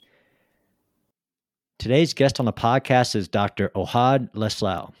Today's guest on the podcast is Dr. Ohad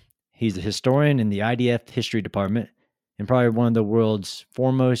Leslau. He's a historian in the IDF History Department and probably one of the world's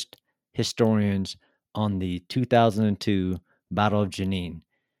foremost historians on the 2002 Battle of Jenin.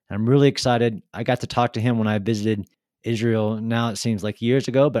 I'm really excited. I got to talk to him when I visited Israel. Now it seems like years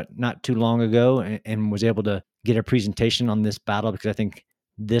ago, but not too long ago, and was able to get a presentation on this battle because I think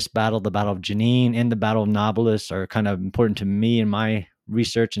this battle, the Battle of Jenin and the Battle of Nablus, are kind of important to me in my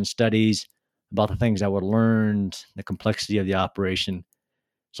research and studies about the things I would learn, the complexity of the operation.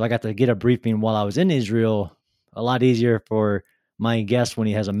 So I got to get a briefing while I was in Israel. A lot easier for my guest when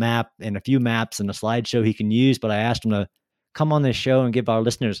he has a map and a few maps and a slideshow he can use. But I asked him to come on this show and give our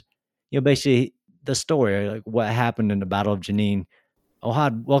listeners, basically the story, like what happened in the Battle of Jenin.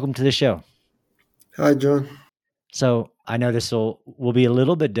 Ohad, welcome to the show. Hi, John. So I know this will be a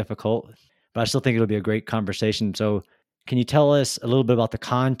little bit difficult, but I still think it'll be a great conversation. So can you tell us a little bit about the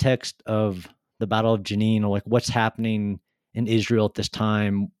context of the Battle of Jenin, or like what's happening in Israel at this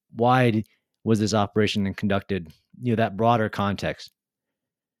time? Why was this operation conducted? That broader context.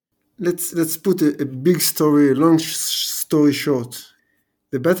 Let's put a big story, a long story short.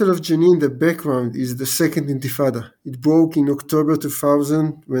 The Battle of Jenin, the background is the Second Intifada. It broke in October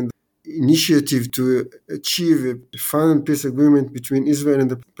 2000 when the initiative to achieve a final peace agreement between Israel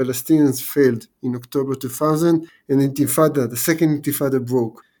and the Palestinians failed in October 2000, and Intifada, the Second Intifada,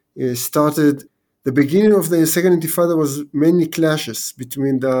 broke. The beginning of the Second Intifada was mainly clashes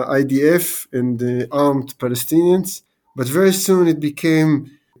between the IDF and the armed Palestinians, but very soon it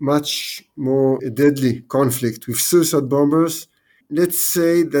became much more a deadly conflict with suicide bombers. Let's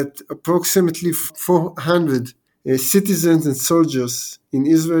say that approximately 400 citizens and soldiers in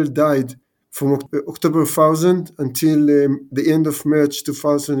Israel died from October 1000 until the end of March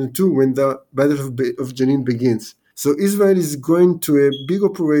 2002 when the Battle of Jenin begins. So Israel is going to a big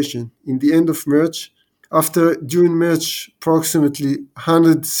operation in the end of March. During March, approximately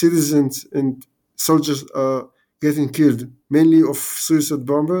 100 citizens and soldiers are getting killed, mainly of suicide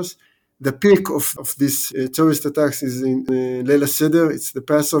bombers. The peak of these terrorist attacks is in Leila Seder. It's the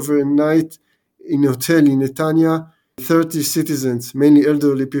Passover night in a hotel in Netanya. 30 citizens, mainly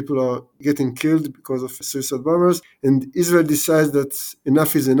elderly people, are getting killed because of suicide bombers. And Israel decides that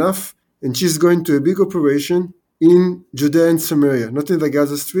enough is enough. And she's going to a big operation in Judea and Samaria, not in the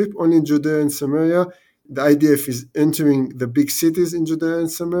Gaza Strip, only in Judea and Samaria. The IDF is entering the big cities in Judea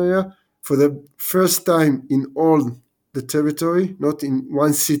and Samaria for the first time in all the territory, not in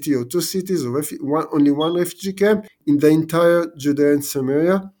one city or two cities or only one refugee camp, in the entire Judea and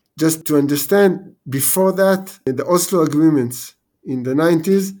Samaria. Just to understand, before that, the Oslo agreements in the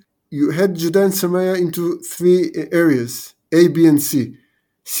 90s, you had Judea and Samaria into three areas, A, B, and C.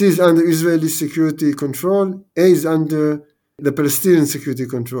 C is under Israeli security control, A is under the Palestinian security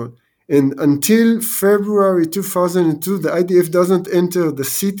control. And until February 2002, the IDF doesn't enter the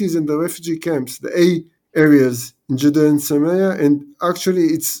cities and the refugee camps, the A areas in Judea and Samaria, and actually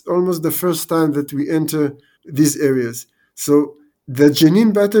it's almost the first time that we enter these areas. So the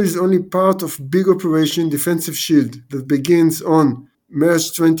Jenin battle is only part of big operation Defensive Shield that begins on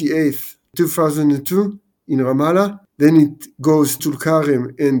March 28th, 2002 in Ramallah. Then it goes to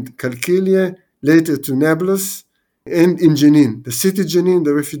Tulkarem and Kalkilia, later to Nablus, and in Jenin, the city Jenin,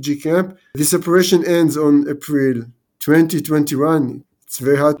 the refugee camp. This operation ends on April 2021. It's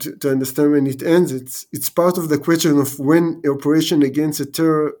very hard to understand when it ends. It's part of the question of when an operation against a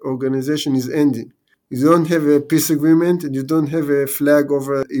terror organization is ending. You don't have a peace agreement and you don't have a flag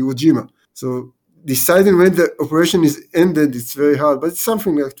over Iwo Jima. So deciding when the operation is ended, it's very hard. But it's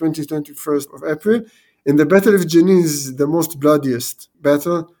something like 21st of April. And the Battle of Jenin is the most bloodiest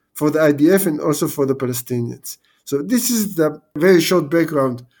battle for the IDF and also for the Palestinians. So this is the very short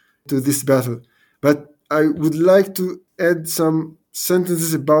background to this battle. But I would like to add some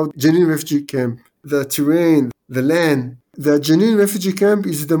sentences about Jenin refugee camp, the terrain, the land. The Jenin refugee camp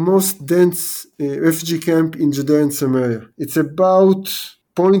is the most dense refugee camp in Judea and Samaria. It's about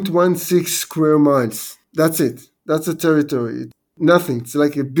 0.16 square miles. That's it. That's the territory. Nothing. It's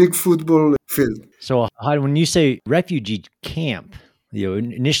like a big football field. So when you say refugee camp,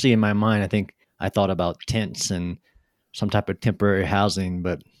 initially in my mind, I think I thought about tents and some type of temporary housing,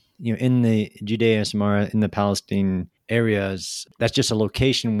 but in the Judea and Samaria, in the Palestine areas, that's just a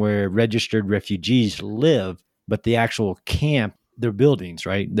location where registered refugees live, but the actual camp, they're buildings,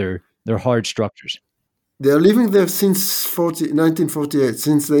 right? They're hard structures. They are living there since 1948,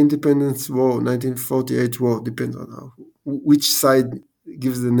 since the Independence War, 1948 war, depends on which side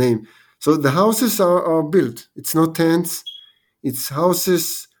gives the name. So the houses are built. It's not tents, it's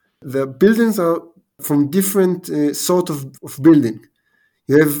houses. The buildings are from different sort of building.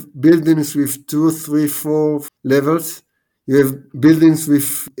 You have buildings with 2, 3, 4 levels. You have buildings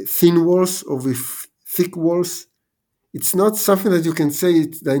with thin walls or with thick walls. It's not something that you can say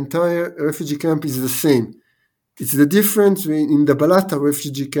the entire refugee camp is the same. It's the difference in the Balata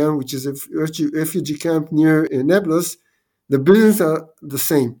refugee camp, which is a refugee camp near Nablus. The buildings are the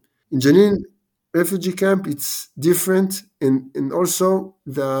same. In Jenin refugee camp, it's different, and also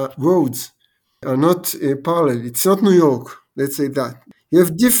the roads are not parallel. It's not New York, let's say that. You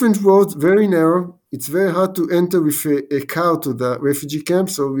have different roads, very narrow. It's very hard to enter with a car to the refugee camp.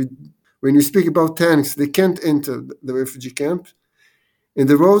 So when you speak about tanks, they can't enter the refugee camp. And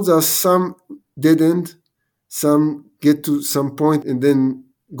the roads are some dead end, some get to some point and then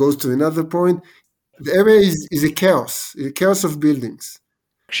goes to another point. The area is a chaos of buildings.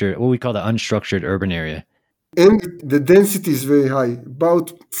 Sure, what we call the unstructured urban area. And the density is very high.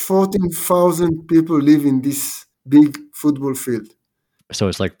 About 14,000 people live in this big football field. So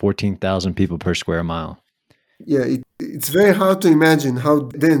it's like 14,000 people per square mile. Yeah, it's very hard to imagine how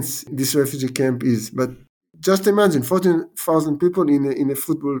dense this refugee camp is. But just imagine 14,000 people in a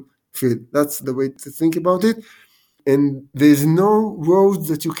football field. That's the way to think about it. And there's no road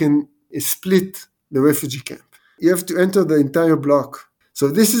that you can split the refugee camp. You have to enter the entire block. So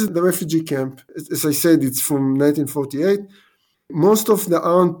this is the refugee camp. As I said, it's from 1948. Most of the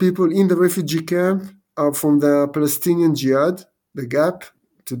armed people in the refugee camp are from the Palestinian Jihad, the GAP,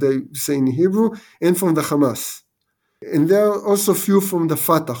 today we say in Hebrew, and from the Hamas. And there are also few from the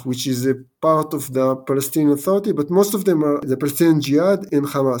Fatah, which is a part of the Palestinian Authority, but most of them are the Palestinian Jihad and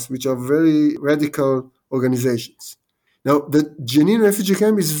Hamas, which are very radical organizations. Now, the Jenin refugee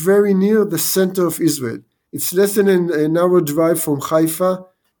camp is very near the center of Israel. It's less than an hour drive from Haifa,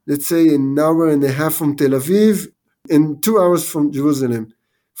 let's say an hour and a half from Tel Aviv, and 2 hours from Jerusalem.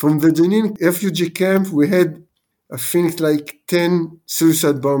 From the Jenin refugee camp, we had, I think, like 10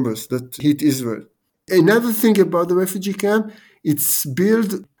 suicide bombers that hit Israel. Another thing about the refugee camp, it's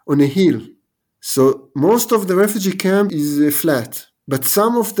built on a hill. So most of the refugee camp is flat, but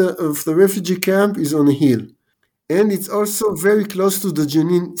some of the refugee camp is on a hill. And it's also very close to the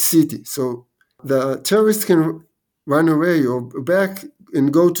Jenin city. So the terrorists can run away or back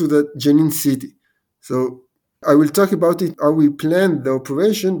and go to the Jenin city. So I will talk about it, how we planned the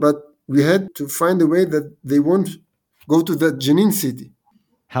operation, but we had to find a way that they won't go to the Jenin city.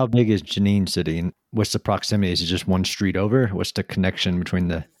 How big is Jenin city, and what's the proximity? Is it just one street over? What's the connection between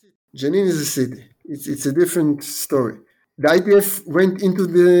the... Jenin is a city. It's a different story. The IDF went into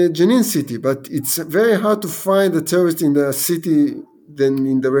the Jenin city, but it's very hard to find the terrorists in the city than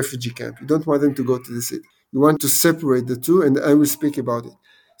in the refugee camp. You don't want them to go to the city. You want to separate the two, and I will speak about it.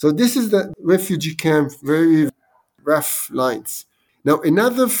 So this is the refugee camp, very rough lines. Now,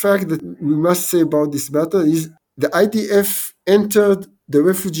 another fact that we must say about this battle is the IDF entered the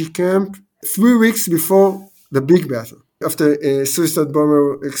refugee camp 3 weeks before the big battle. After a suicide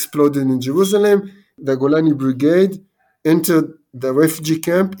bomber exploded in Jerusalem, the Golani Brigade entered the refugee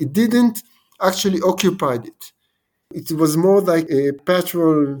camp. It didn't actually occupy it. It was more like a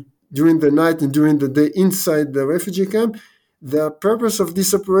patrol during the night and during the day inside the refugee camp. The purpose of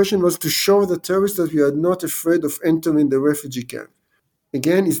this operation was to show the terrorists that we are not afraid of entering the refugee camp.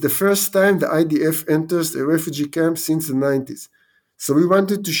 Again, it's the first time the IDF enters a refugee camp since the 90s. So we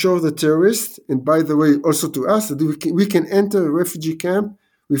wanted to show the terrorists, and by the way, also to us, that we can enter a refugee camp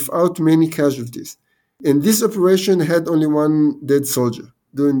without many casualties. And this operation had only one dead soldier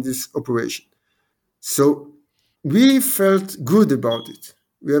during this operation. So we felt good about it.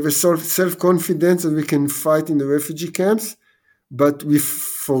 We have a self-confidence that we can fight in the refugee camps, but we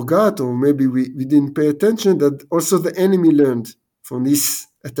forgot, or maybe we didn't pay attention, that also the enemy learned from this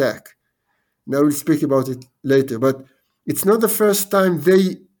attack. Now we'll speak about it later, but it's not the first time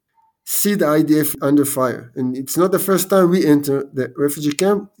they see the IDF under fire, and it's not the first time we enter the refugee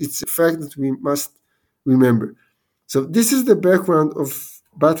camp. It's a fact that we must remember. So this is the background of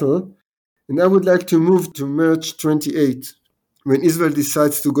battle, and I would like to move to March 28, when Israel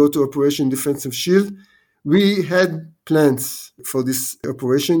decides to go to Operation Defensive Shield. We had plans for this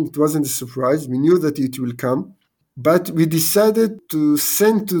operation. It wasn't a surprise. We knew that it will come. But we decided to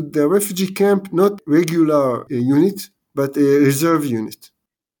send to the refugee camp not regular unit, but a reserve unit.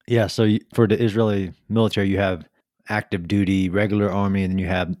 Yeah, so for the Israeli military, you have active duty, regular army, and then you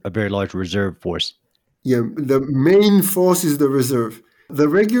have a very large reserve force. Yeah, the main force is the reserve. The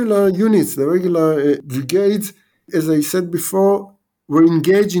regular units, the regular brigades, as I said before, were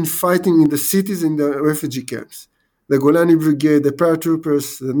engaged in fighting in the cities in the refugee camps. The Golani Brigade, the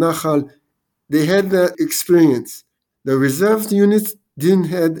paratroopers, the Nahal, they had the experience. The reserve units didn't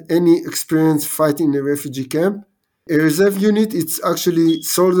have any experience fighting in a refugee camp, A reserve unit, it's actually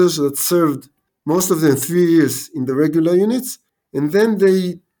soldiers that served most of them 3 years in the regular units, and then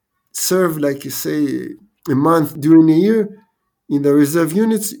they serve, like you say, a month during a year in the reserve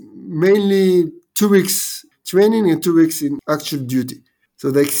units, mainly 2 weeks training and 2 weeks in actual duty.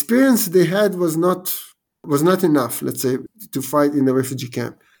 So the experience they had was not enough, let's say, to fight in the refugee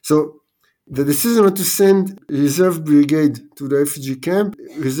camp. So the decision was to send reserve brigade to the refugee camp,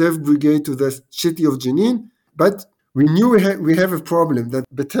 reserve brigade to the city of Jenin, but we knew we have a problem, that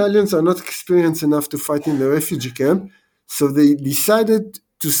battalions are not experienced enough to fight in the refugee camp. So they decided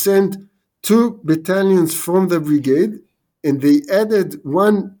to send 2 battalions from the brigade, and they added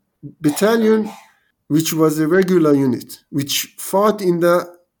 1 battalion, which was a regular unit, which fought in the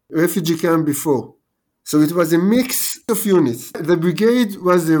refugee camp before. So it was a mix of units. The brigade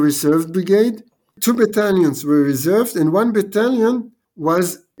was a reserve brigade. 2 battalions were reserved, and 1 battalion was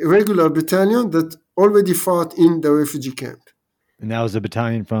a regular battalion that already fought in the refugee camp. And that was a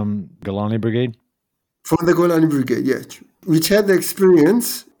battalion from Golani Brigade? From the Golani Brigade, yes. Which had the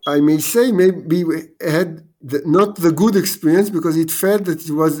experience, I may say, maybe had not the good experience, because it felt that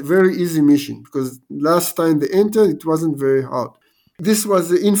it was a very easy mission, because last time they entered, it wasn't very hard. This was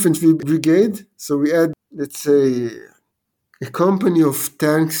the infantry brigade, so we had, let's say, a company of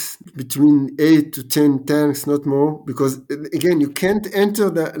tanks, between 8 to 10 tanks, not more, because, again, you can't enter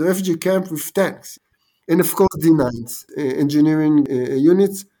the refugee camp with tanks. And, of course, D9s, engineering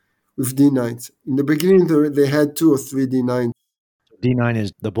units with D9s. In the beginning, they had 2 or 3 D9s. D9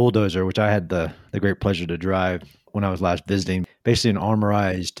 is the bulldozer, which I had the great pleasure to drive when I was last visiting. Basically an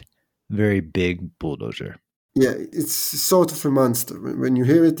armorized, very big bulldozer. Yeah, it's sort of a monster. When you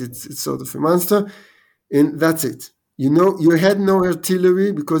hear it, it's sort of a monster. And that's it. You had no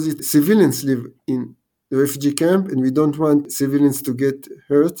artillery because civilians live in the refugee camp, and we don't want civilians to get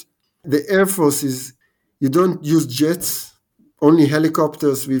hurt. The Air Force you don't use jets, only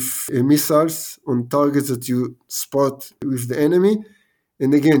helicopters with missiles on targets that you spot with the enemy.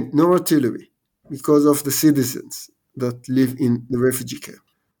 And again, no artillery because of the citizens that live in the refugee camp.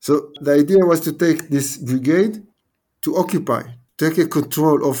 So the idea was to take this brigade to occupy, take a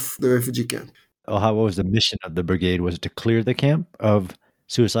control of the refugee camp. What was the mission of the brigade? Was it to clear the camp of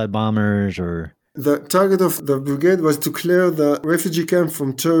suicide bombers or? The target of the brigade was to clear the refugee camp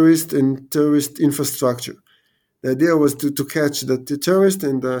from terrorists and terrorist infrastructure. The idea was to catch the terrorists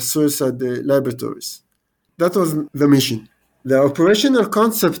and the suicide laboratories. That was the mission. The operational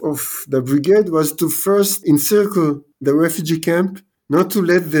concept of the brigade was to first encircle the refugee camp, not to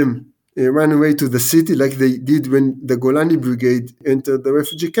let them run away to the city like they did when the Golani Brigade entered the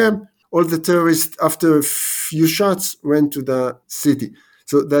refugee camp. All the terrorists, after a few shots, went to the city.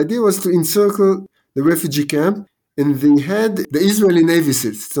 So the idea was to encircle the refugee camp, and they had the Israeli Navy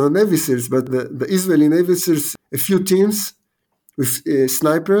SEALs. It's not Navy SEALs, but the Israeli Navy SEALs, a few teams with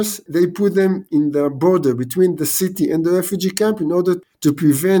snipers. They put them in the border between the city and the refugee camp in order to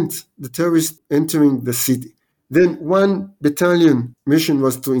prevent the terrorists entering the city. Then 1 battalion mission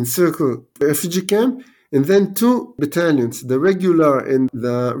was to encircle the refugee camp, and then 2 battalions, the regular and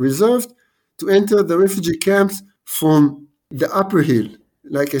the reserved, to enter the refugee camps from the upper hill.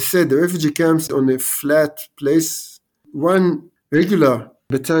 Like I said, the refugee camps on a flat place. 1 regular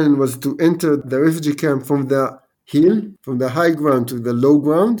battalion was to enter the refugee camp from the hill, from the high ground to the low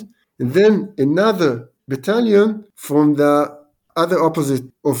ground, and then another battalion from the other opposite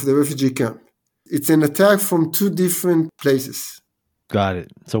of the refugee camp. It's an attack from 2 different places. Got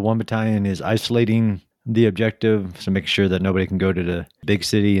it. So 1 battalion is isolating the objective, so make sure that nobody can go to the big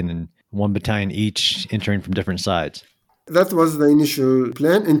city, and then 1 battalion each entering from different sides. That was the initial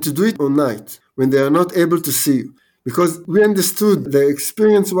plan, and to do it on night when they are not able to see you. Because we understood, the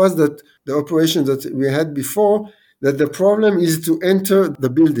experience was that the operation that we had before, that the problem is to enter the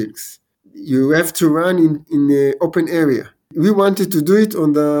buildings. You have to run in an open area. We wanted to do it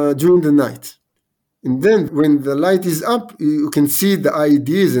during the night. And then when the light is up, you can see the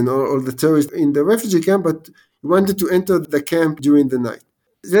IEDs and all the terrorists in the refugee camp, but we wanted to enter the camp during the night.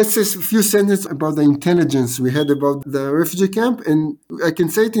 Let's say a few sentences about the intelligence we had about the refugee camp, and I can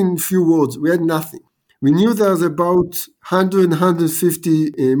say it in a few words. We had nothing. We knew there was about 100,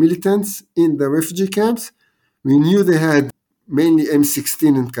 150 militants in the refugee camps. We knew they had mainly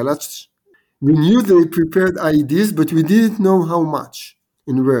M16 and Kalach. We knew they prepared IEDs, but we didn't know how much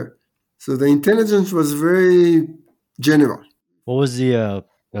and where. So the intelligence was very general. What was the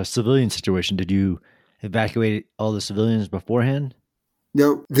civilian situation? Did you evacuate all the civilians beforehand?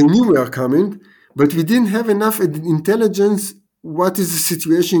 Now, they knew we were coming, but we didn't have enough intelligence what is the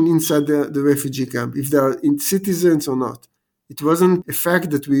situation inside the refugee camp, if they are citizens or not. It wasn't a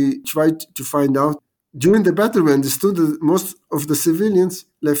fact that we tried to find out. During the battle, we understood that most of the civilians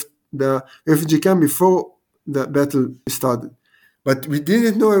left the refugee camp before the battle started. But we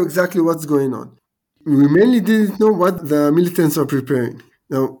didn't know exactly what's going on. We mainly didn't know what the militants are preparing.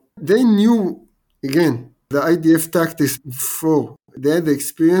 Now, they knew, again, the IDF tactics before. They had the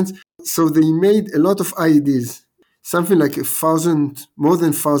experience, so they made a lot of IEDs, something like more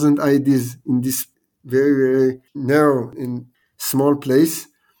than 1,000 IEDs in this very, very narrow and small place.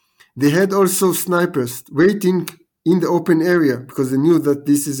 They had also snipers waiting in the open area because they knew that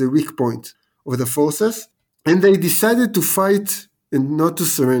this is a weak point of the forces. And they decided to fight and not to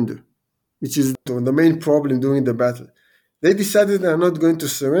surrender, which is the main problem during the battle. They decided they're not going to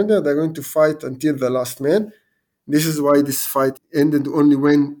surrender, they're going to fight until the last man. This is why this fight ended only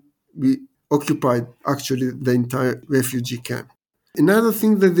when we occupied actually the entire refugee camp. Another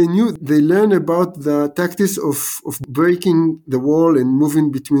thing that they knew, they learned about the tactics of breaking the wall and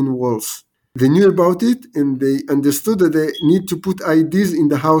moving between walls. They knew about it and they understood that they need to put IEDs in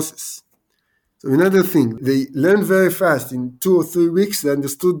the houses. So another thing, they learned very fast. In 2 or 3 weeks, they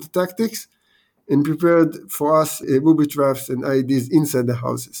understood the tactics and prepared for us booby traps and IEDs inside the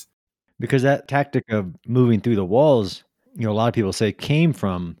houses. Because that tactic of moving through the walls, a lot of people say came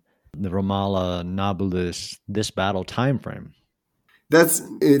from the Ramallah, Nablus, this battle time frame. That's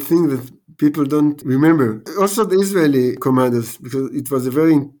a thing that people don't remember. Also, the Israeli commanders, because it was a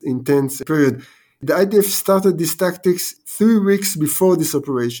very intense period. The IDF started these tactics 3 weeks before this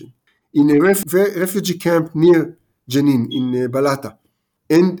operation in a refugee camp near Jenin in Balata.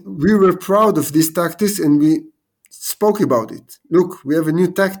 And we were proud of these tactics and we spoke about it. Look, we have a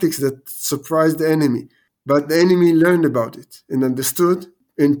new tactics that surprised the enemy. But the enemy learned about it and understood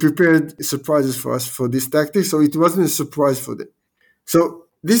and prepared surprises for us for this tactic. So it wasn't a surprise for them. So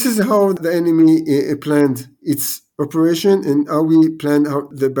this is how the enemy planned its operation and how we planned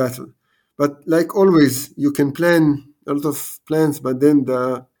the battle. But like always, you can plan a lot of plans, but then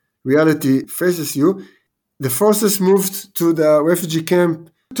the reality faces you. The forces moved to the refugee camp.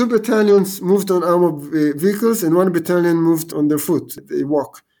 2 battalions moved on armored vehicles and 1 battalion moved on their foot. They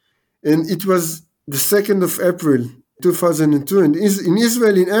walk. And it was the 2nd of April, 2002. And in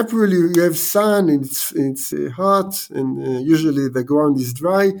Israel, in April, you have sun, and it's hot, and usually the ground is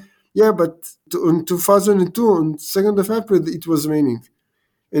dry. Yeah, but in 2002, on 2nd of April, it was raining.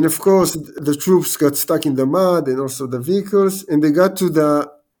 And of course, the troops got stuck in the mud and also the vehicles, and they got to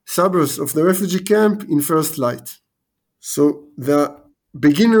the suburbs of the refugee camp in first light. So the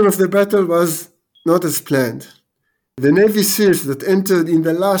beginning of the battle was not as planned. The Navy SEALs that entered in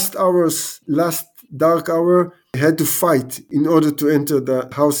the last dark hour, had to fight in order to enter the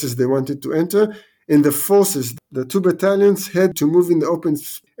houses they wanted to enter. And the forces, the 2 battalions, had to move in the open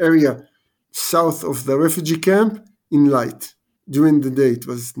area south of the refugee camp in light. During the day, it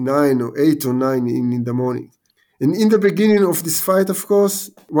was 9 or 8 or 9 in the morning. And in the beginning of this fight, of course,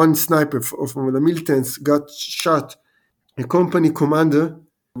 1 sniper from the militants got shot. A company commander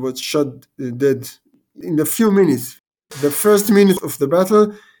was shot dead in a few minutes. The first minute of the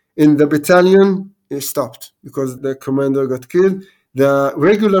battle, and the battalion stopped because the commander got killed. The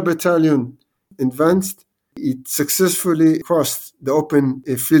regular battalion advanced. It successfully crossed the open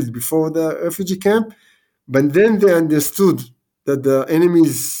field before the refugee camp, but then they understood that the enemy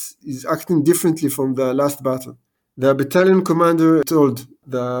is acting differently from the last battle. The battalion commander told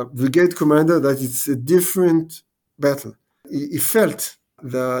the brigade commander that it's a different battle. He felt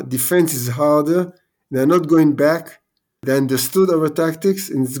the defense is harder, they're not going back, they understood our tactics,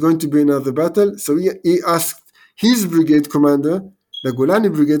 and it's going to be another battle. So he asked his brigade commander, the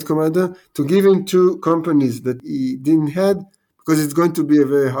Golani brigade commander, to give him 2 companies that he didn't have because it's going to be a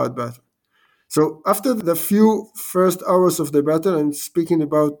very hard battle. So after the few first hours of the battle, I'm speaking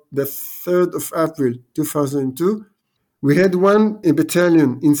about the 3rd of April 2002, we had 1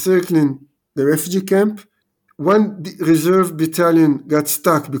 battalion encircling the refugee camp. 1 reserve battalion got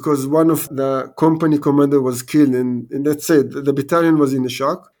stuck because one of the company commander was killed, and that's it. The battalion was in a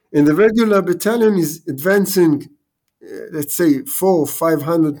shock. And the regular battalion is advancing, let's say, 400 or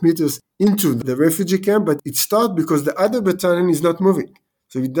 500 meters into the refugee camp, but it stopped because the other battalion is not moving.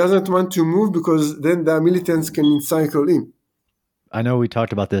 So it doesn't want to move because then the militants can cycle in. I know we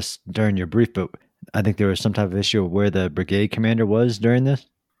talked about this during your brief, but I think there was some type of issue where the brigade commander was during this.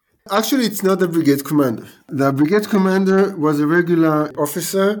 Actually, it's not the brigade commander. The brigade commander was a regular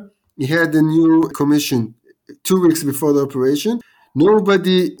officer. He had a new commission 2 weeks before the operation.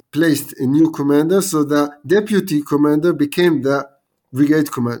 Nobody placed a new commander, so the deputy commander became the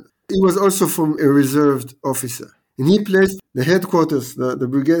brigade commander. He was also from a reserved officer. And he placed the headquarters, the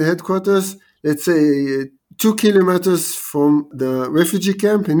brigade headquarters, let's say 2 kilometers from the refugee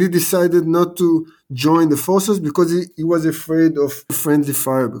camp, and he decided not to join the forces because he was afraid of friendly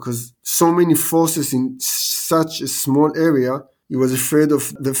fire, because so many forces in such a small area. He was afraid of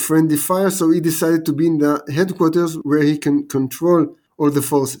the friendly fire, so he decided to be in the headquarters where he can control all the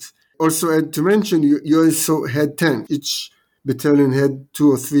forces. Also, I had to mention, you also had tanks. Each battalion had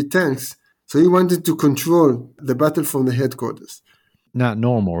 2 or 3 tanks, so he wanted to control the battle from the headquarters. Not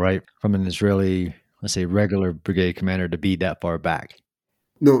normal, right? From an Israeli, let's say, regular brigade commander to be that far back.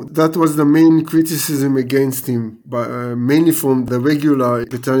 No, that was the main criticism against him, but mainly from the regular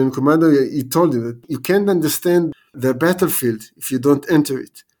battalion commander. He told you that you can't understand the battlefield if you don't enter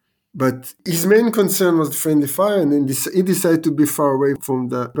it. But his main concern was the friendly fire, and then he decided to be far away from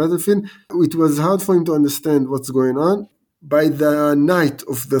the battlefield. It was hard for him to understand what's going on. By the night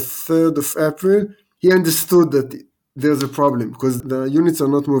of the 3rd of April, he understood that there's a problem because the units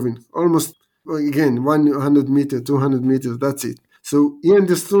are not moving. Almost, again, 100 meters, 200 meters, that's it. So he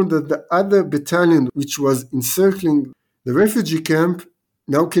understood that the other battalion, which was encircling the refugee camp,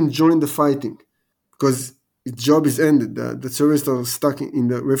 now can join the fighting because its job is ended. The terrorists are stuck in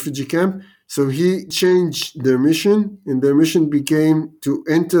the refugee camp. So he changed their mission, and their mission became to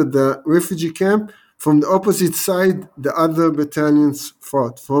enter the refugee camp from the opposite side. The other battalions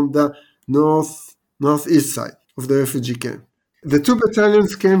fought from the northeast side of the refugee camp. The 2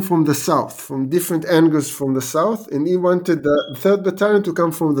 battalions came from the south, from different angles from the south, and he wanted the 3rd battalion to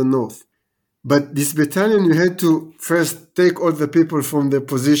come from the north. But this battalion, you had to first take all the people from their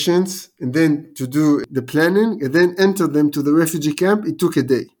positions, and then to do the planning, and then enter them to the refugee camp. It took a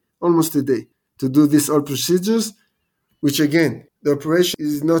day, almost a day, to do these all procedures, which again, the operation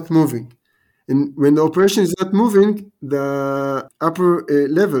is not moving. And when the operation is not moving, the upper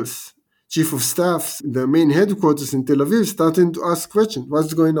levels, chief of staffs, the main headquarters in Tel Aviv, started to ask questions.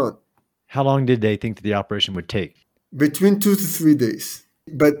 What's going on? How long did they think that the operation would take? Between 2 to 3 days.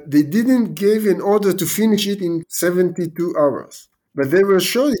 But they didn't give an order to finish it in 72 hours. But they were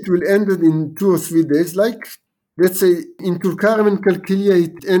sure it will end in 2 or 3 days. Like, let's say, in Tulkarm and Kalkilia,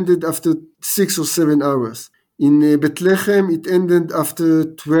 it ended after 6 or 7 hours. In Bethlehem, it ended after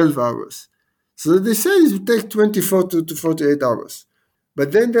 12 hours. So they said it would take 24 to 48 hours.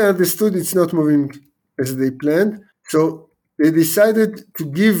 But then they understood it's not moving as they planned. So they decided to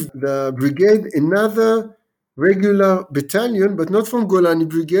give the brigade another regular battalion, but not from Golani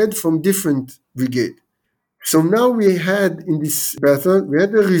Brigade, from different brigade. So now we had in this battle, we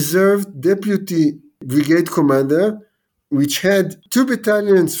had a reserved deputy brigade commander, which had 2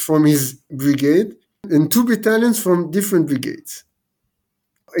 battalions from his brigade and 2 battalions from different brigades.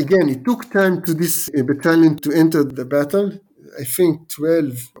 Again, it took time to this battalion to enter the battle, I think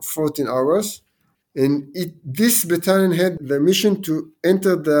 12, 14 hours. And this battalion had the mission to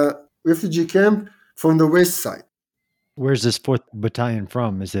enter the refugee camp from the west side. Where's this 4th battalion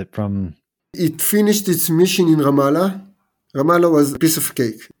from? Is it from? It finished its mission in Ramallah. Ramallah was a piece of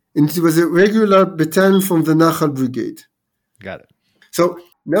cake. And it was a regular battalion from the Nachal Brigade. Got it. So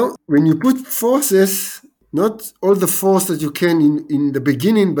now when you put forces, not all the force that you can in the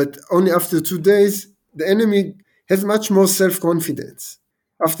beginning, but only after 2 days, the enemy has much more self-confidence.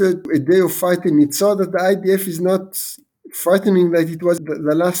 After a day of fighting, it saw that the IDF is not frightening like it was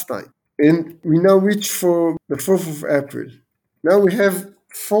the last time. And we now reach for the 4th of April. Now we have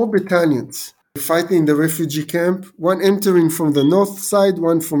 4 battalions fighting in the refugee camp, one entering from the north side,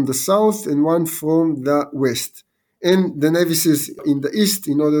 one from the south, and one from the west. And the Navy SEALs in the east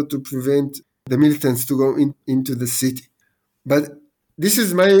in order to prevent the militants to go into the city. But this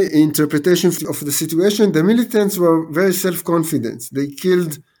is my interpretation of the situation. The militants were very self-confident. They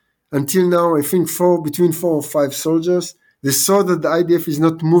killed, until now, I think between 4 or 5 soldiers. They saw that the IDF is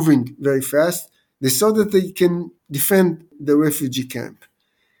not moving very fast. They saw that they can defend the refugee camp.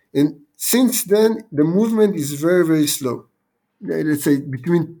 And since then, the movement is very, very slow. Let's say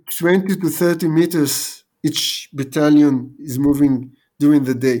between 20 to 30 meters each battalion is moving during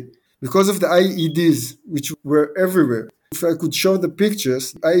the day. Because of the IEDs, which were everywhere. If I could show the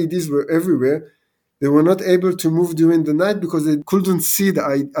pictures, IEDs were everywhere. They were not able to move during the night because they couldn't see the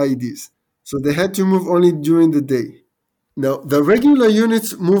IEDs. So they had to move only during the day. Now, the regular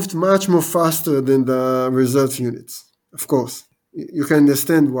units moved much more faster than the reserve units, of course. You can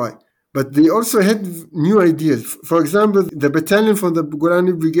understand why. But they also had new ideas. For example, the battalion from the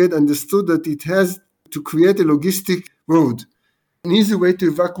Golani Brigade understood that it has to create a logistic road, an easy way to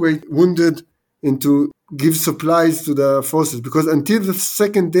evacuate wounded and to give supplies to the forces. Because until the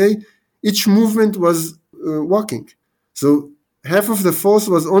second day, each movement was walking. So half of the force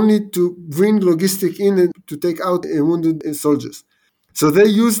was only to bring logistic in and to take out wounded soldiers. So they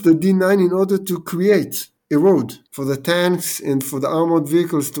used the D9 in order to create a road for the tanks and for the armored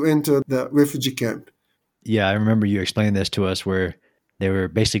vehicles to enter the refugee camp. Yeah, I remember you explaining this to us where they were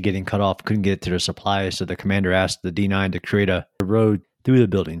basically getting cut off, couldn't get to their supplies. So the commander asked the D9 to create a road through the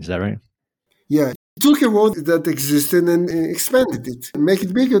buildings. Is that right? Yeah, he took a road that existed and expanded it, and make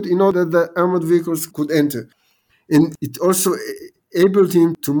it bigger in order that the armored vehicles could enter. And it also enabled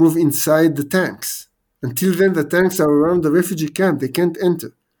him to move inside the tanks. Until then, the tanks are around the refugee camp. They can't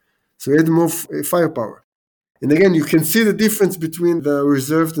enter. So he had more firepower. And again, you can see the difference between the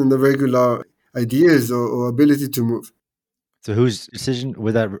reserved and the regular ideas or ability to move. So whose decision?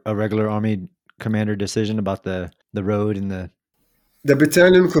 Was that a regular army commander decision about the road and the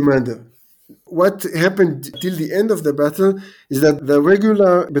battalion commander? What happened till the end of the battle is that the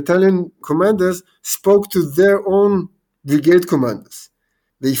regular battalion commanders spoke to their own brigade commanders.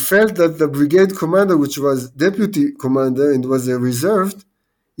 They felt that the brigade commander, which was deputy commander and was a reserved,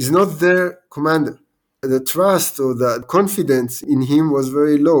 is not their commander. The trust or the confidence in him was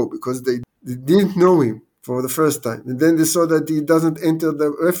very low because they didn't know him for the first time. And then they saw that he doesn't enter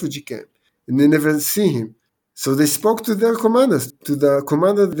the refugee camp and they never see him. So they spoke to their commanders, to the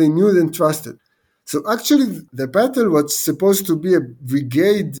commander they knew and trusted. So actually the battle was supposed to be a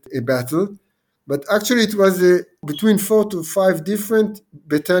brigade battle, but actually it was between 4 to 5 different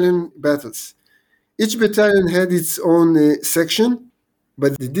battalion battles. Each battalion had its own section,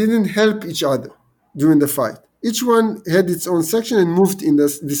 but they didn't help each other during the fight. Each one had its own section and moved in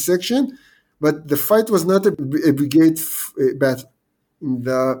this section, but the fight was not a brigade battle in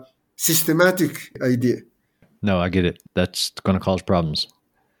the systematic idea. No, I get it. That's going to cause problems.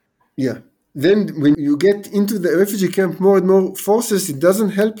 Yeah. Then when you get into the refugee camp more and more forces, it doesn't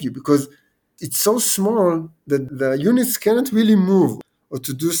help you because it's so small that the units cannot really move or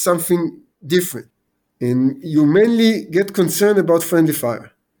to do something different. And you mainly get concerned about friendly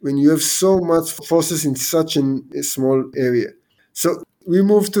fire when you have so much forces in such a small area. So we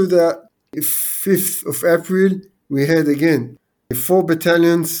moved to the 5th of April. We had again 4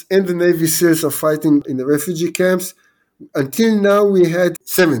 battalions and the Navy SEALs are fighting in the refugee camps. Until now, we had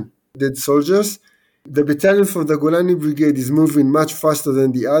 7 dead soldiers. The battalion from the Golani Brigade is moving much faster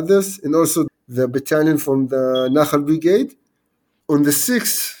than the others, and also the battalion from the Nahal Brigade. On the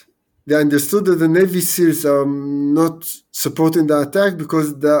 6th, they understood that the Navy SEALs are not supporting the attack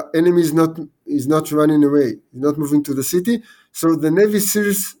because the enemy is not running away, not moving to the city. So the Navy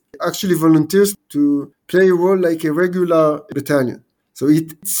SEALs actually volunteers to play a role like a regular battalion. So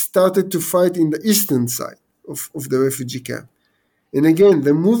it started to fight in the eastern side of the refugee camp. And again,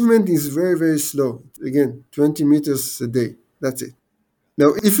 the movement is very, very slow. Again, 20 meters a day. That's it. Now,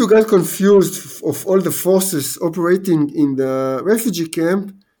 if you got confused of all the forces operating in the refugee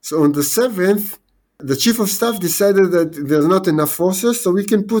camp, so on the 7th, the chief of staff decided that there's not enough forces, so we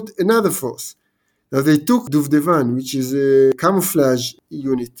can put another force. Now, they took Duvdevan, which is a camouflage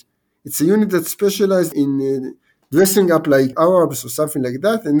unit. It's a unit that specialized in dressing up like Arabs or something like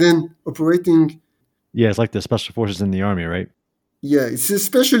that, and then operating. Yeah, it's like the special forces in the army, right? Yeah, it's a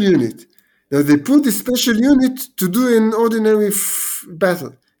special unit. Now, they put the special unit to do an ordinary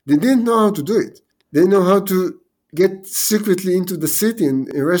battle. They didn't know how to do it. They know how to get secretly into the city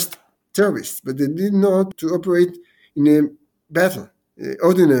and arrest terrorists, but they didn't know how to operate in a battle, an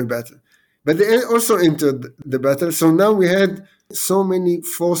ordinary battle. But they also entered the battle. So now we had so many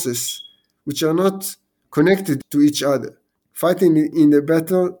forces which are not connected to each other, fighting in a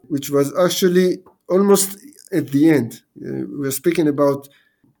battle which was actually almost at the end. We're speaking about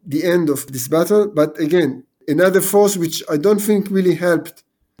the end of this battle, but again, another force which I don't think really helped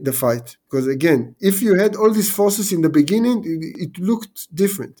the fight. Because again, if you had all these forces in the beginning, it looked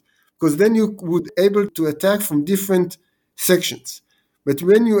different. Because then you would able to attack from different sections. But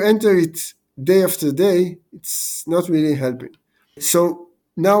when you enter it day after day, it's not really helping. So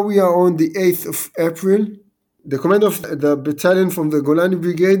now we are on the 8th of April. The commander of the battalion from the Golani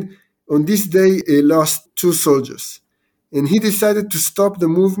Brigade on this day lost 2 soldiers. And he decided to stop the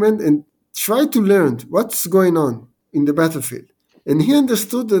movement and try to learn what's going on in the battlefield. And he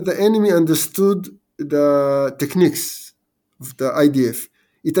understood that the enemy understood the techniques of the IDF.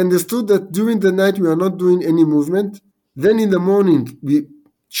 It understood that during the night we are not doing any movement. Then in the morning we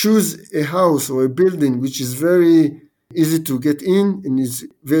choose a house or a building which is very easy to get in and is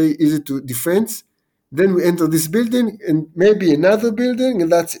very easy to defend. Then we enter this building and maybe another building,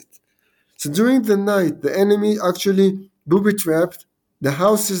 and that's it. So during the night, the enemy actually booby-trapped the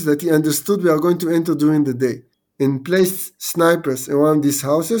houses that he understood we are going to enter during the day and placed snipers around these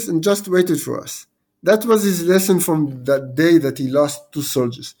houses and just waited for us. That was his lesson from that day that he lost 2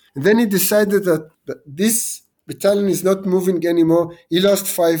 soldiers. And then he decided that this battalion is not moving anymore. He lost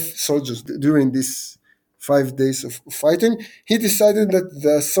 5 soldiers during this 5 days of fighting, he decided that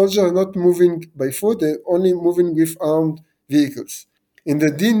the soldiers are not moving by foot, they're only moving with armed vehicles. And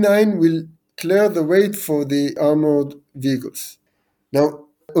the D9 will clear the way for the armored vehicles. Now,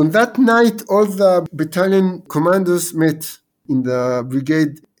 on that night, all the battalion commanders met in the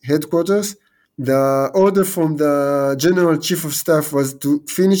brigade headquarters. The order from the general chief of staff was to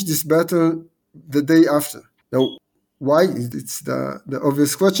finish this battle the day after. Now, why? It's the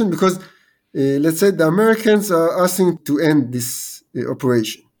obvious question, because let's say the Americans are asking to end this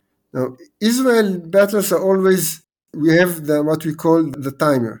operation. Now, Israel battles are always, we have what we call the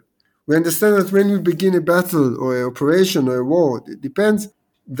timer. We understand that when we begin a battle or an operation or a war, it depends,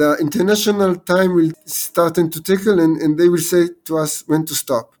 the international time will start to tickle, and they will say to us when to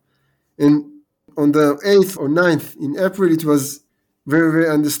stop. And on the 8th or 9th in April, it was very, very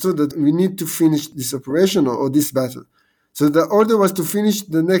understood that we need to finish this operation or this battle. So the order was to finish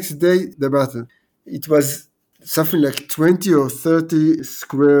the next day the battle. It was something like 20 or 30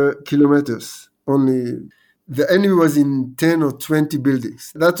 square kilometers only. The enemy was in 10 or 20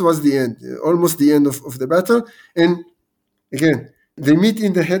 buildings. That was the end, almost the end of the battle. And again, they meet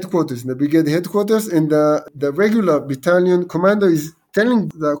in the headquarters, in the brigade headquarters, and the regular battalion commander is telling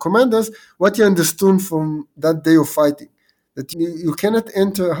the commanders what he understood from that day of fighting, that you cannot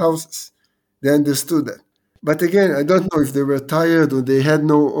enter houses. They understood that. But again, I don't know if they were tired or they had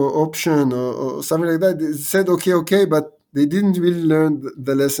no option or something like that. They said, okay, but they didn't really learn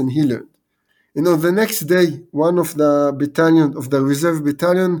the lesson he learned. The next day, one of the battalion, of the reserve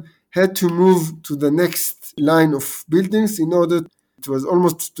battalion, had to move to the next line of buildings in order, it was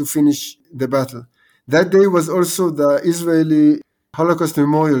almost to finish the battle. That day was also the Israeli Holocaust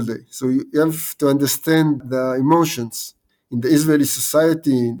Memorial Day. So you have to understand the emotions in the Israeli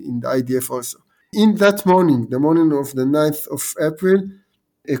society, in the IDF also. In that morning, the morning of the 9th of April,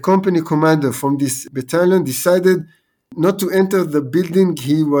 a company commander from this battalion decided not to enter the building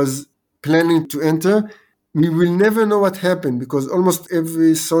he was planning to enter. We will never know what happened because almost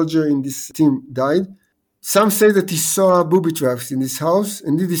every soldier in this team died. Some say that he saw booby traps in this house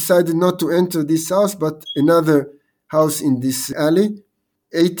and he decided not to enter this house but another house in this alley.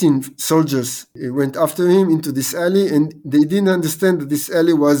 18 soldiers went after him into this alley, and they didn't understand that this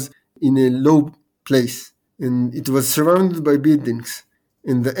alley was in a low place and it was surrounded by buildings.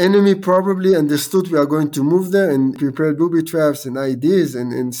 And the enemy probably understood we are going to move there and prepared booby traps and IEDs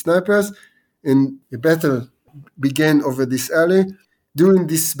and snipers, and a battle began over this alley. During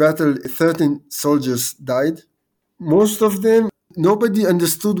this battle, 13 soldiers died. Most of them, nobody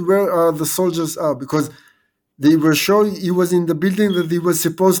understood where the soldiers are because they were sure he was in the building that he was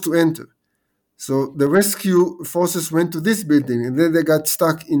supposed to enter. So the rescue forces went to this building and then they got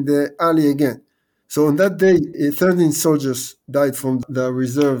stuck in the alley again. So on that day, 13 soldiers died from the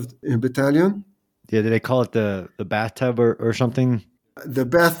reserved battalion. Yeah, did they call it the bathtub or something? The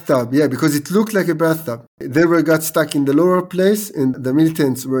bathtub, yeah, because it looked like a bathtub. They got stuck in the lower place and the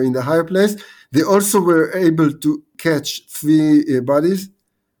militants were in the higher place. They also were able to catch 3 bodies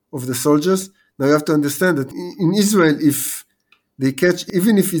of the soldiers. Now you have to understand that in Israel, if they catch,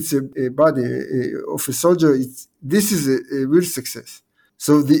 even if it's a body of a soldier, this is a real success.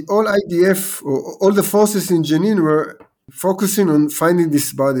 So the all IDF, or all the forces in Jenin were focusing on finding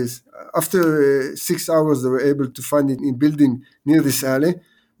these bodies. After 6 hours, they were able to find it in a building near this alley.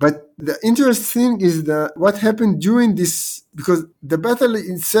 But the interesting thing is that what happened during this, because the battle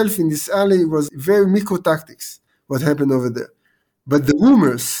itself in this alley was very micro tactics, what happened over there. But the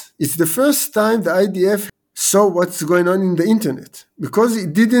rumors, it's the first time the IDF saw what's going on in the internet. Because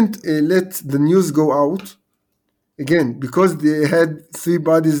it didn't let the news go out, again, because they had 3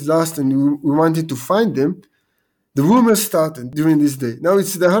 bodies lost and we wanted to find them, the rumors started during this day. Now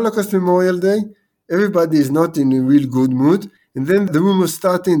it's the Holocaust Memorial Day. Everybody is not in a real good mood. And then the rumors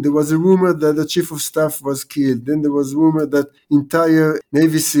started. There was a rumor that the chief of staff was killed. Then there was a rumor that entire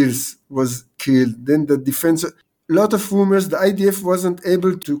Navy SEALs was killed. Then the defense... A lot of rumors. The IDF wasn't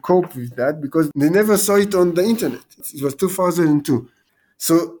able to cope with that because they never saw it on the internet. It was 2002.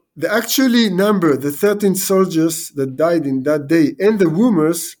 So the actually number, the 13 soldiers that died in that day, and the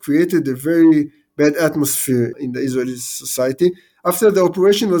rumors created a very bad atmosphere in the Israeli society. After the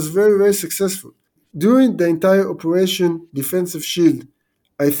operation was very, very successful. During the entire operation, Defensive Shield,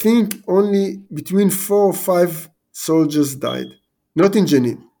 I think only between 4 or 5 soldiers died. Not in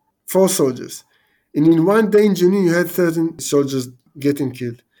Jenin. 4 soldiers. And in one day in Jenin, you had 13 soldiers getting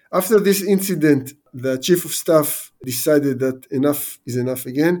killed. After this incident, the chief of staff decided that enough is enough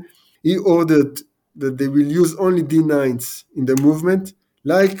again. He ordered that they will use only D9s in the movement,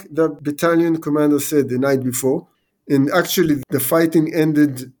 like the battalion commander said the night before. And actually, the fighting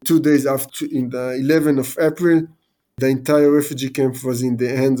ended 2 days after, in the 11th of April. The entire refugee camp was in the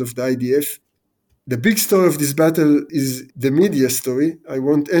hands of the IDF. The big story of this battle is the media story. I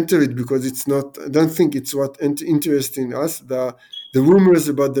won't enter it because it's not, I don't think it's what interesting us. The rumors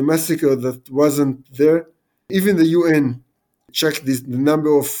about the massacre that wasn't there. Even the UN checked the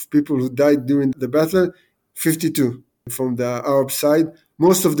number of people who died during the battle, 52 from the Arab side.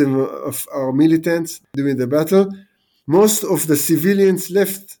 Most of them are militants during the battle. Most of the civilians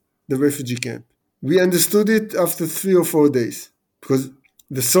left the refugee camp. We understood it after 3 or 4 days because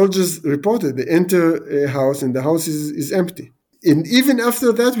the soldiers reported they enter a house and the house is empty. And even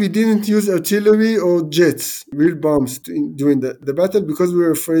after that, we didn't use artillery or jets, real bombs during the battle because we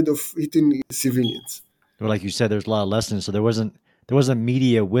were afraid of hitting civilians. Well, like you said, there's a lot of lessons. So there wasn't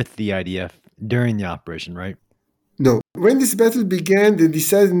media with the IDF during the operation, right? No. When this battle began, they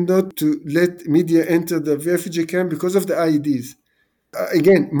decided not to let media enter the refugee camp because of the IEDs.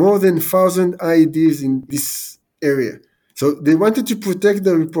 Again, more than 1,000 IEDs in this area. So they wanted to protect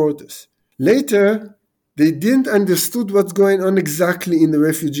the reporters. Later, they didn't understood what's going on exactly in the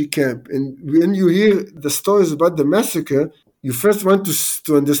refugee camp. And when you hear the stories about the massacre, you first want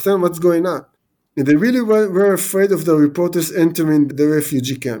to understand what's going on. And they really were afraid of the reporters entering the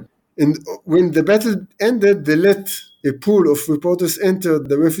refugee camp. And when the battle ended, they let a pool of reporters enter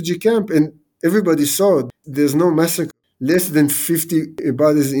the refugee camp, and everybody saw it. There's no massacre, less than 50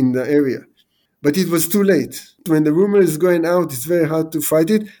 bodies in the area. But it was too late. When the rumor is going out, it's very hard to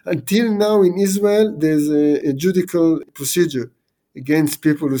fight it. Until now in Israel, there's a judicial procedure against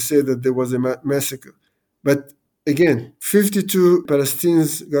people who say that there was a massacre. But again, 52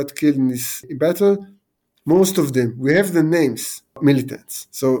 Palestinians got killed in this battle. Most of them, we have the names, militants.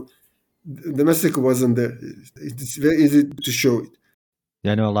 So the massacre wasn't there. It's very easy to show it.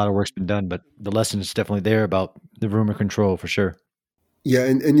 Yeah, I know a lot of work's been done, but the lesson is definitely there about the rumor control for sure. Yeah,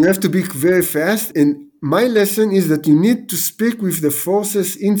 and you have to be very fast. And my lesson is that you need to speak with the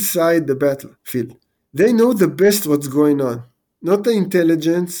forces inside the battlefield. They know the best what's going on, not the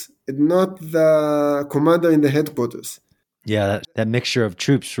intelligence and not the commander in the headquarters. Yeah, that mixture of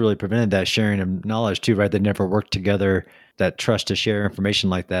troops really prevented that sharing of knowledge too, right? They never worked together. That trust to share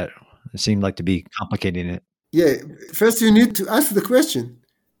information like that, it seemed like to be complicating it. Yeah, first you need to ask the question.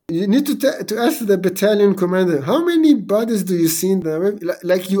 You need to ask the battalion commander, how many bodies do you see in the...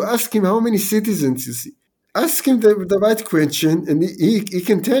 Like you ask him how many citizens you see. Ask him the right question and he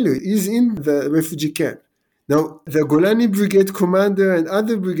can tell you. He's in the refugee camp. Now, the Golani Brigade commander and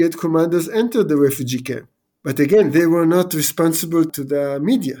other brigade commanders entered the refugee camp. But again, they were not responsible to the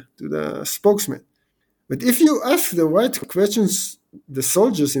media, to the spokesman. But if you ask the right questions, the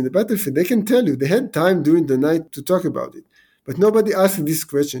soldiers in the battlefield, they can tell you. They had time during the night to talk about it. But nobody asked this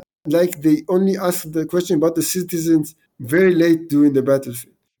question. Like they only asked the question about the citizens very late during the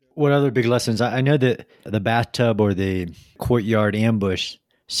battlefield. What other big lessons? I know that the bathtub or the courtyard ambush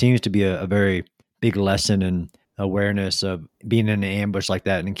seems to be a very big lesson in awareness of being in an ambush like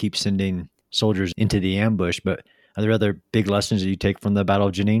that and keep sending soldiers into the ambush. But are there other big lessons that you take from the Battle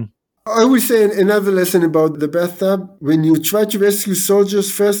of Jenin? I would say another lesson about the bathtub. When you try to rescue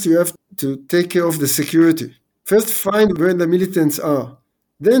soldiers, first you have to take care of the security. First find where the militants are.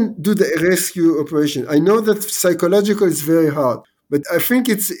 Then do the rescue operation. I know that psychological is very hard, but I think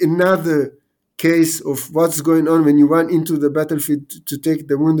it's another case of what's going on when you run into the battlefield to take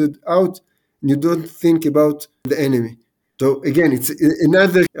the wounded out and you don't think about the enemy. So again, it's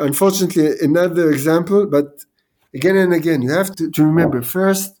unfortunately, another example, but again and again, you have to remember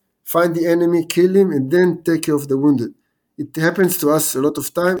first, find the enemy, kill him, and then take care of the wounded. It happens to us a lot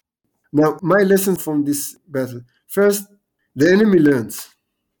of time. Now, my lesson from this battle. First, the enemy learns,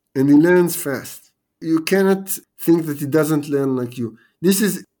 and he learns fast. You cannot think that he doesn't learn like you. This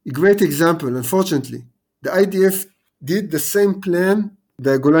is a great example, unfortunately. The IDF did the same plan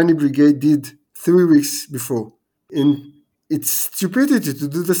the Golani Brigade did 3 weeks before. And it's stupidity to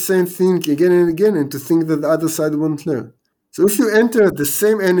do the same thing again and again and to think that the other side won't learn. So if you enter the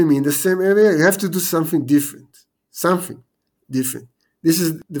same enemy in the same area, you have to do something different. Something different. This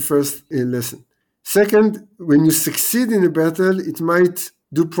is the first lesson. Second, when you succeed in a battle, it might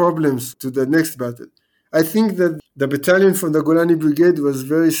do problems to the next battle. I think that the battalion from the Golani Brigade was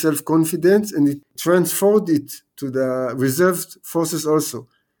very self-confident and it transferred it to the reserved forces also.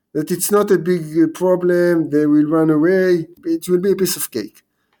 That it's not a big problem, they will run away, it will be a piece of cake.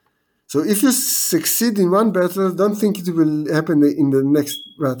 So if you succeed in one battle, don't think it will happen in the next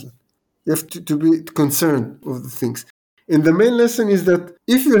battle. You have to be concerned of the things. And the main lesson is that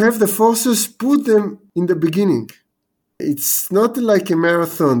if you have the forces, put them in the beginning. It's not like a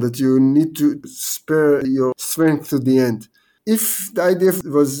marathon that you need to spare your strength to the end. If the IDF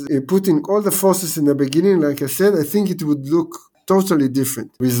was putting all the forces in the beginning, like I said, I think it would look totally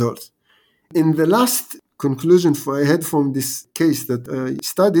different results. In the last conclusion I had from this case that I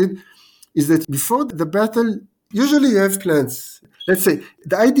studied is that before the battle, usually you have plans. Let's say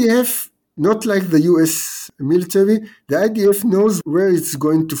the IDF, not like the US military, the IDF knows where it's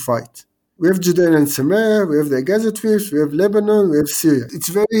going to fight. We have Judea and Samaria, we have the Gaza Strips, we have Lebanon, we have Syria. It's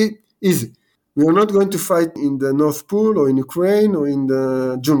very easy. We are not going to fight in the North Pole or in Ukraine or in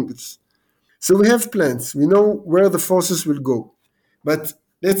the jungles. So we have plans. We know where the forces will go. But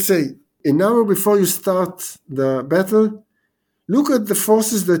let's say an hour before you start the battle, look at the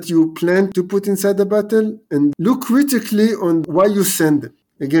forces that you plan to put inside the battle and look critically on why you send them.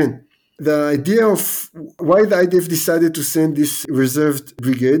 Again, the idea of why the IDF decided to send this reserved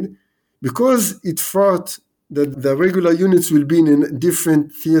brigade, because it thought that the regular units will be in a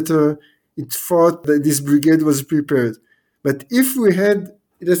different theater. It thought that this brigade was prepared. But if we had,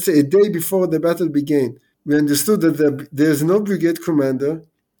 let's say, a day before the battle began, we understood that there's no brigade commander.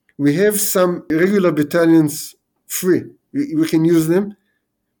 We have some regular battalions free. We can use them.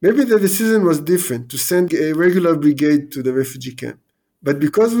 Maybe the decision was different to send a regular brigade to the refugee camp. But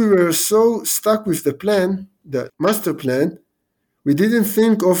because we were so stuck with the plan, the master plan, we didn't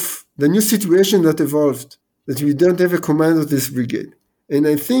think of the new situation that evolved, that we don't have a commander of this brigade. And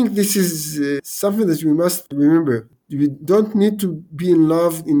I think this is something that we must remember. We don't need to be in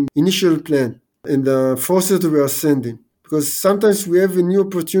love in initial plan and the forces that we are sending, because sometimes we have a new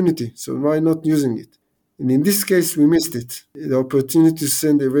opportunity, so why not using it? And in this case, we missed it, the opportunity to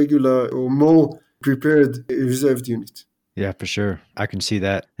send a regular or more prepared reserved unit. Yeah, for sure. I can see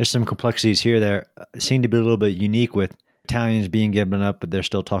that. There's some complexities here that seem to be a little bit unique with battalions being given up, but they're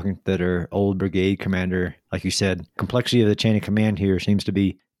still talking to their old brigade commander. Like you said, complexity of the chain of command here seems to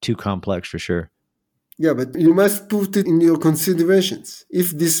be too complex for sure. Yeah, but you must put it in your considerations.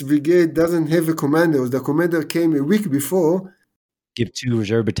 If this brigade doesn't have a commander, or the commander came a week before, give 2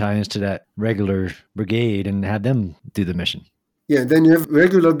 reserve battalions to that regular brigade and have them do the mission. Yeah, then you have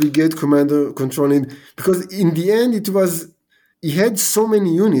regular brigade commander controlling, because in the end he had so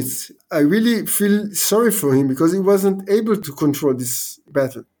many units. I really feel sorry for him because he wasn't able to control this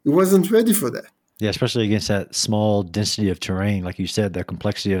battle. He wasn't ready for that. Yeah, especially against that small density of terrain, like you said, the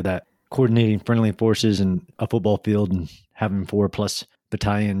complexity of that, coordinating friendly forces in a football field and having 4+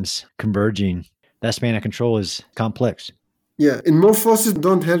 battalions converging. That span of control is complex. Yeah, and more forces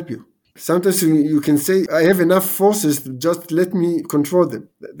don't help you. Sometimes you can say, I have enough forces, just let me control them.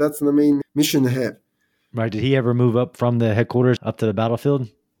 That's the main mission I have. Right. Did he ever move up from the headquarters up to the battlefield?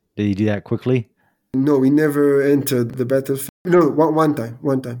 Did he do that quickly? No, we never entered the battlefield. No, one time,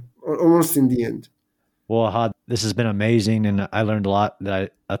 almost in the end. Well, Ahad, this has been amazing, and I learned a lot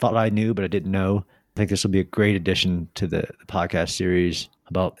that I thought I knew, but I didn't know. I think this will be a great addition to the podcast series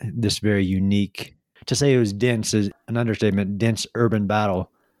about this very unique, to say it was dense is an understatement, dense urban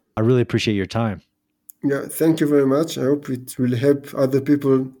battle. I really appreciate your time. Yeah, thank you very much. I hope it will help other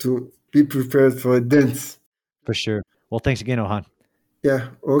people to be prepared for a dense. For sure. Well, thanks again, Ohad. Yeah,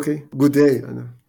 okay. Good day, Anna.